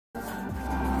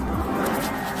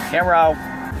Yeah, we're out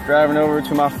driving over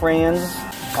to my friend's.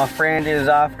 My friend is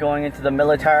off going into the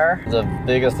military. The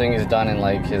biggest thing he's done in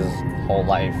like his whole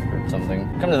life or something.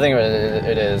 Come to think of it,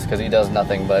 it is, because he does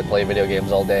nothing but play video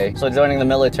games all day. So joining the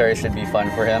military should be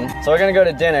fun for him. So we're gonna go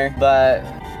to dinner, but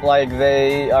like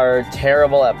they are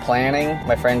terrible at planning.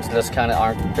 My friends just kind of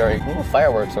aren't very, ooh,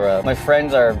 fireworks are up. My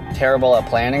friends are terrible at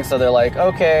planning, so they're like,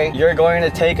 okay, you're going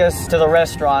to take us to the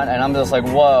restaurant, and I'm just like,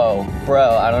 whoa,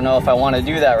 bro, I don't know if I want to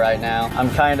do that right now. I'm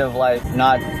kind of like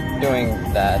not doing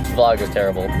that. This vlog is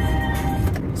terrible.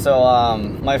 So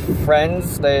my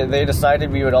friends, they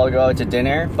decided we would all go out to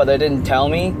dinner, but they didn't tell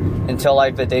me until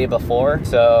like the day before.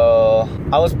 So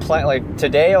I was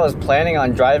today I was planning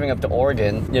on driving up to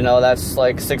Oregon. You know, that's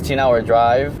like 16-hour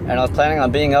drive, and I was planning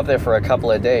on being up there for a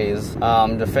couple of days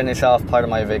to finish off part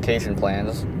of my vacation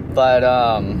plans. But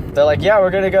they're like, yeah, we're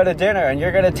gonna go to dinner and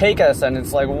you're gonna take us, and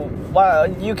it's like, wow,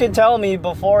 you could tell me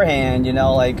beforehand, you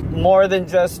know, like more than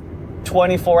just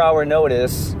 24-hour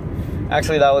notice.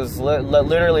 Actually, that was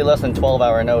literally less than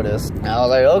 12-hour notice. And I was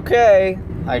like, okay,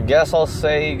 I guess I'll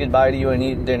say goodbye to you and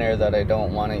eat dinner that I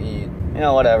don't want to eat. You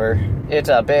know, whatever. It's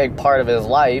a big part of his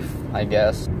life, I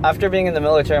guess. After being in the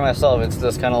military myself, it's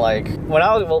just kind of like, when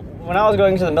I was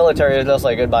going to the military, it was just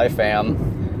like, goodbye,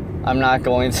 fam. I'm not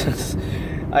going to,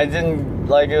 I didn't,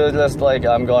 like, it was just like,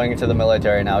 I'm going to the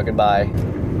military now, goodbye.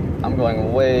 I'm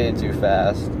going way too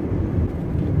fast.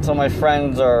 So my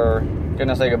friends are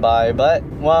gonna say goodbye, but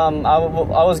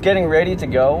I was getting ready to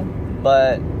go,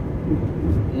 but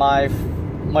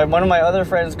one of my other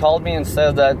friends called me and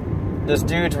said that this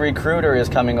dude's recruiter is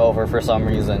coming over for some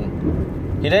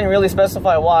reason. He didn't really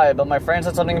specify why, but my friend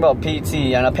said something about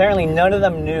PT, and apparently none of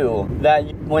them knew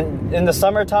that when in the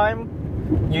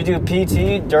summertime you do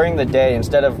PT during the day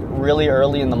instead of really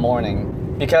early in the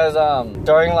morning, because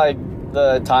during like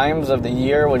the times of the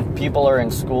year when people are in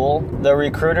school, the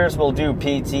recruiters will do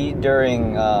PT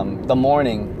during the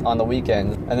morning on the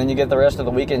weekend, and then you get the rest of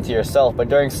the weekend to yourself. But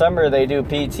during summer, they do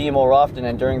PT more often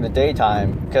and during the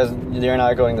daytime because you're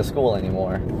not going to school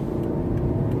anymore.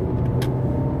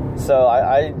 So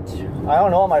I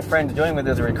don't know what my friend's doing with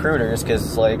his recruiters,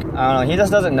 because like, I don't know, he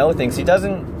just doesn't know things. He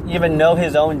doesn't even know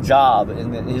his own job,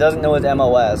 and he doesn't know his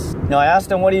MOS. You know, I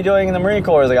asked him, what are you doing in the Marine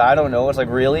Corps? He's like, I don't know. It's like,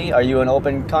 really? Are you an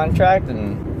open contract?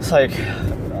 And it's like,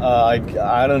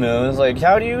 I don't know. It's like,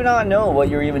 how do you not know what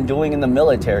you're even doing in the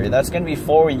military? That's going to be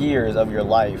 4 years of your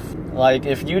life. Like,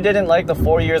 if you didn't like the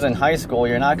 4 years in high school,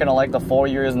 you're not going to like the 4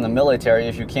 years in the military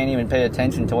if you can't even pay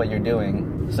attention to what you're doing.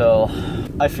 So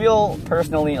I feel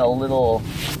personally a little,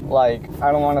 like,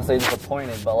 I don't want to say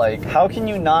disappointed, but like, how can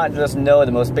you not just know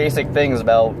the most basic things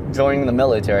about joining the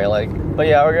military? Like, but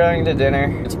yeah, we're going to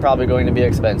dinner. It's probably going to be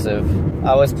expensive.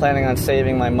 I was planning on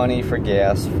saving my money for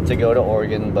gas to go to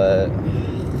Oregon, but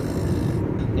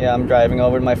yeah, I'm driving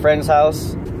over to my friend's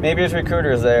house. Maybe his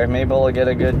recruiter's there. Maybe I'll get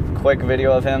a good, quick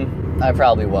video of him. I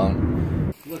probably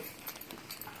won't. Look.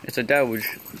 It's a Doge.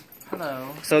 Hello.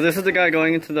 So this is the guy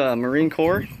going into the Marine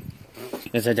Corps.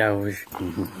 It's a Doge.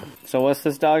 So what's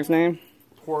this dog's name?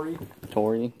 Tori.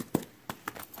 Tori.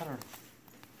 I don't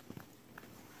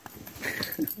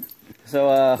know.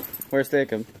 So, where's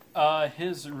Jacob?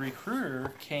 His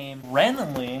recruiter came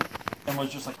randomly and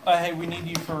was just like, oh, hey, we need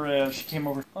you for, she came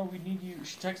over, oh, we need you,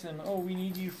 she texted him, oh, we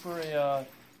need you for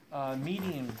a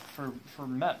meeting for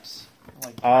MEPS.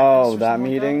 Like, oh, that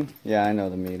meeting? Like that. Yeah, I know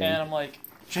the meeting. And I'm like,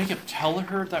 Jacob, tell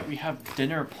her that we have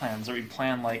dinner plans that we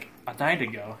planned like a night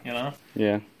ago, you know?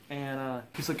 Yeah. And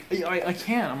he's like, I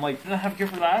can't. I'm like, I have to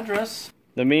give her the address.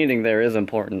 The meeting there is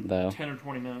important, though. 10 or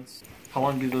 20 minutes. How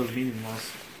long do those meetings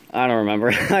last? I don't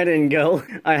remember. I didn't go.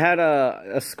 I had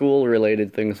a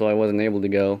school-related thing, so I wasn't able to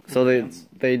go. So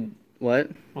they what?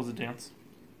 Was it dance?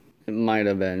 It might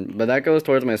have been, but that goes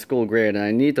towards my school grade, and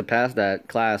I need to pass that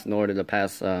class in order to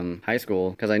pass high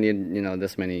school, because I need, you know,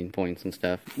 this many points and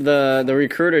stuff. The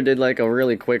recruiter did like a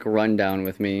really quick rundown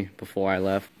with me before I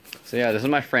left. So yeah, this is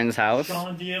my friend's house.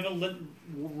 Sean, do you have a lit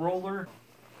roller?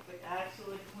 They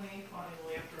actually clean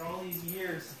finally after all these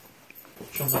years.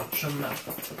 Show them that. Show them that.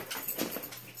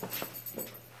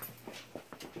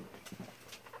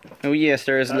 Oh yes,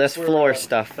 there is less floor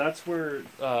stuff. That's where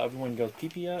everyone goes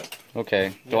pee-pee at.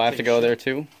 Okay. Do I have to go there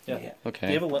too? Yeah. Okay.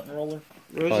 Do you have a lint roller?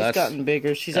 Rosie's gotten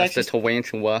bigger. She's that's actually... the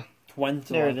Tarantula.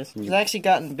 There it is. She's actually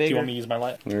gotten bigger. Do you want me to use my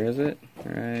light? Where is it?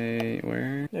 Right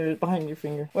where? There, behind your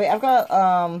finger. Wait, I've got,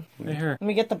 right here. Let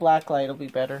me get the black light, it'll be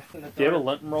better. Do you have a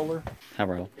lint roller? How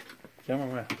roll?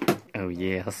 Yeah, oh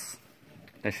yes.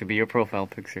 That should be your profile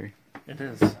picture. It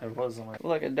is. It was on my...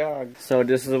 Like a dog. So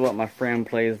this is what my friend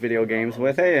plays video games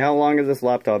with. Hey, how long has this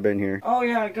laptop been here? Oh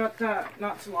yeah, I got that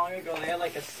not too long ago. They had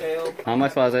like a sale. How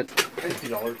much was it?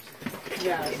 $50.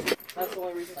 Yeah, that's the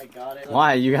only reason I got it.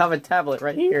 Why? You have a tablet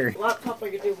right here. Laptop, I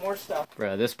could do more stuff.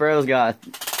 Bro, this bro's got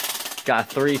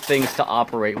 3 things to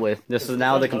operate with. This is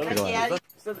now the computer. Yeah,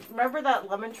 so remember that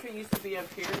lemon tree used to be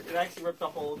up here? It actually ripped a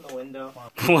hole in the window.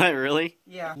 What, really?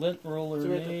 Yeah. Lint roller,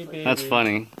 baby. That's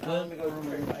funny. Let me go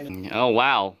to Oh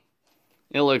wow,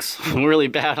 it looks really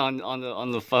bad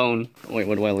on the phone. Wait,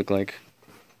 what do I look like?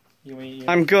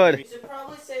 I'm good. We should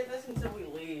probably save this until we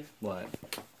leave. What?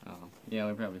 Oh, yeah,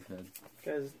 we probably should.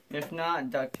 Because If not,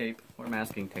 duct tape or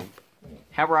masking tape.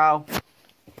 Hello.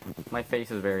 My face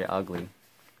is very ugly.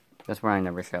 That's why I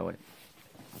never show it.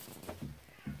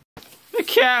 The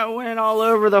cat went all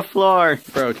over the floor.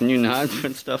 Bro, can you not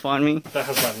put stuff on me? That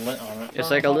has that lint on it. It's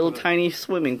like a little tiny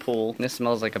swimming pool. This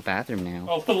smells like a bathroom now.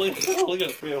 Oh, look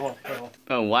at it.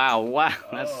 Oh wow, wow.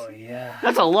 Oh, yeah.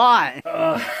 That's a lot.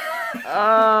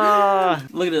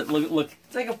 Look at it. Look.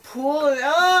 it's like a pool.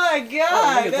 Oh my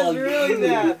god, it's that's all really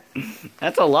bad.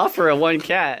 That's a lot for a one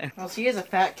cat. Well, she is a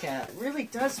fat cat. It really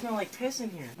does smell like piss in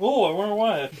here. Whoa, I wonder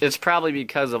why. It's probably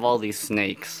because of all these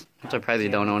snakes. I'm surprised you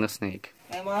don't own a snake.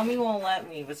 And mommy won't let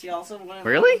me, but she also wouldn't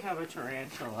Really? let me have a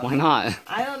tarantula. Why not?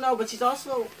 I don't know, but she's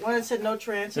also one that said no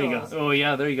tarantulas. There you go. Oh,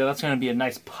 yeah, there you go. That's going to be a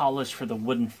nice polish for the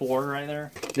wooden floor right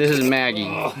there. This is Maggie.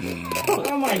 Oh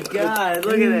my god,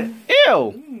 look at it.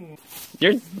 Ew!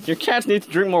 Your cats need to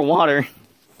drink more water.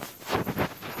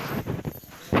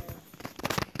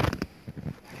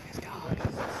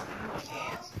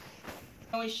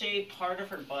 I only shaved part of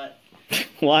her butt.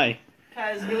 Why?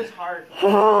 Because it was hard.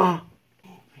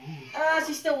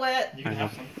 She's still wet. You can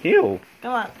have some. Ew.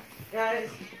 Come on. Guys,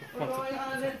 we're going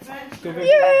on an adventure.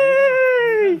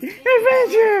 Yay!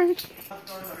 Adventure!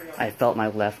 I felt my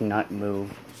left nut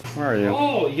move. Where are you?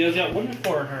 Oh, you guys got wooden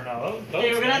floor in her now.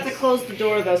 Okay, we're gonna have to close the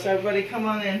door though, so everybody come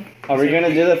on in. Are we gonna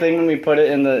do the thing when we put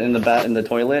it in the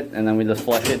toilet and then we just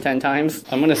flush it 10 times?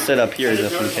 I'm gonna sit up here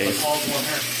just in case.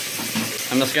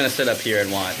 I'm just gonna sit up here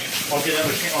and watch. Okay,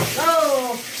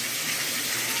 Oh!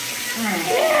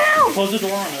 Close the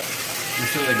door on it.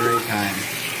 This is a great time.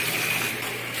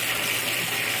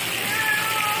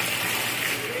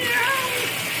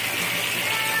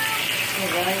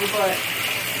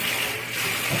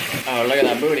 Oh, look at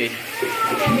that booty.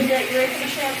 Can we get ready for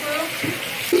shampoo?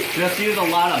 Just use a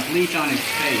lot of bleach on his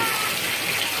face.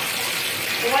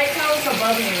 The white towel's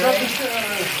above me, right?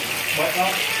 What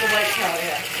now? The white towel,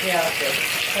 yeah. Yeah, that's good.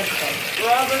 That's good.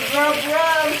 Rub.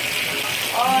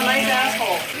 Oh, nice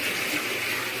asshole.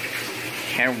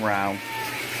 Hello.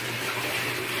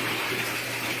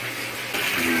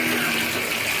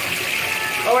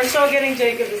 Oh, we're still getting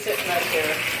Jacob to sit in that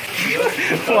chair.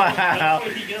 Wow. That's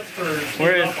what he gets for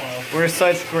sneaking up on us. We're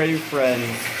such great friends.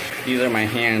 These are my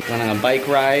hands. Went on a bike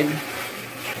ride.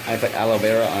 I put aloe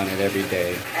vera on it every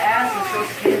day. Ass is so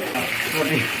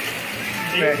skinny.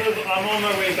 He says, I'm on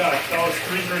my way back. That was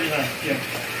 3:39. Yeah.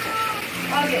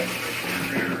 Okay.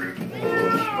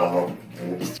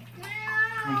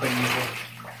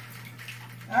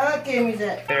 Okay, me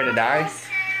that. There to die.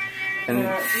 And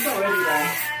He's already done.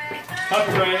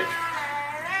 Copyright.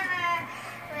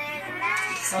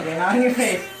 Okay, now on your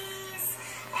face.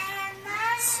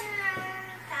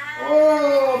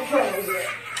 Oh, crazy.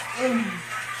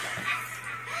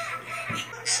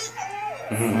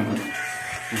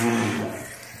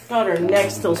 God, her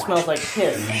neck still smells like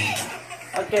piss.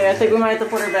 Okay, I think we might have to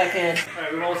put her back in.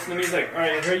 Alright, we won't listen to music.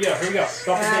 Alright, here you go.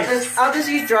 Drop the bass. I'll just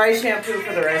use dry shampoo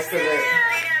for the rest of it.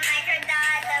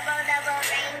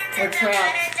 Or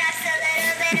trapped.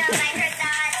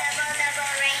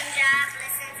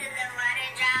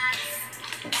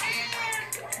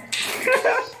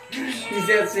 He's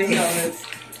dancing on this.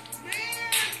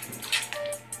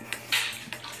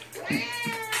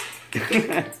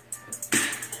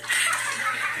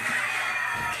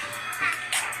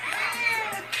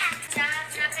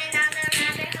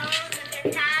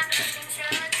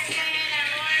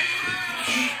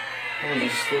 holy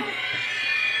shit.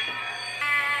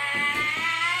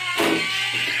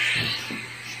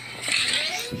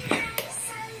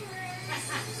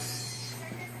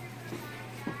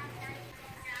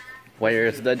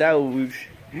 Where's the Doge?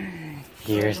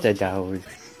 Here's the Doge.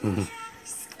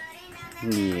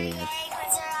 Yes.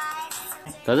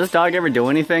 Does this dog ever do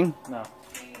anything? No.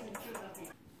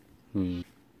 She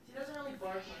doesn't really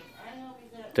bark.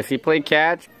 Does he play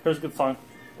catch? Here's a good song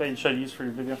that you should use for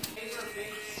your video.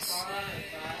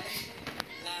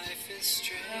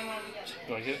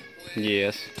 You like it?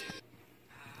 Yes.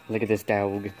 Look at this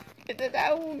dog. It's a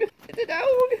dog. It's a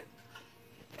dog.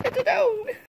 It's a dog.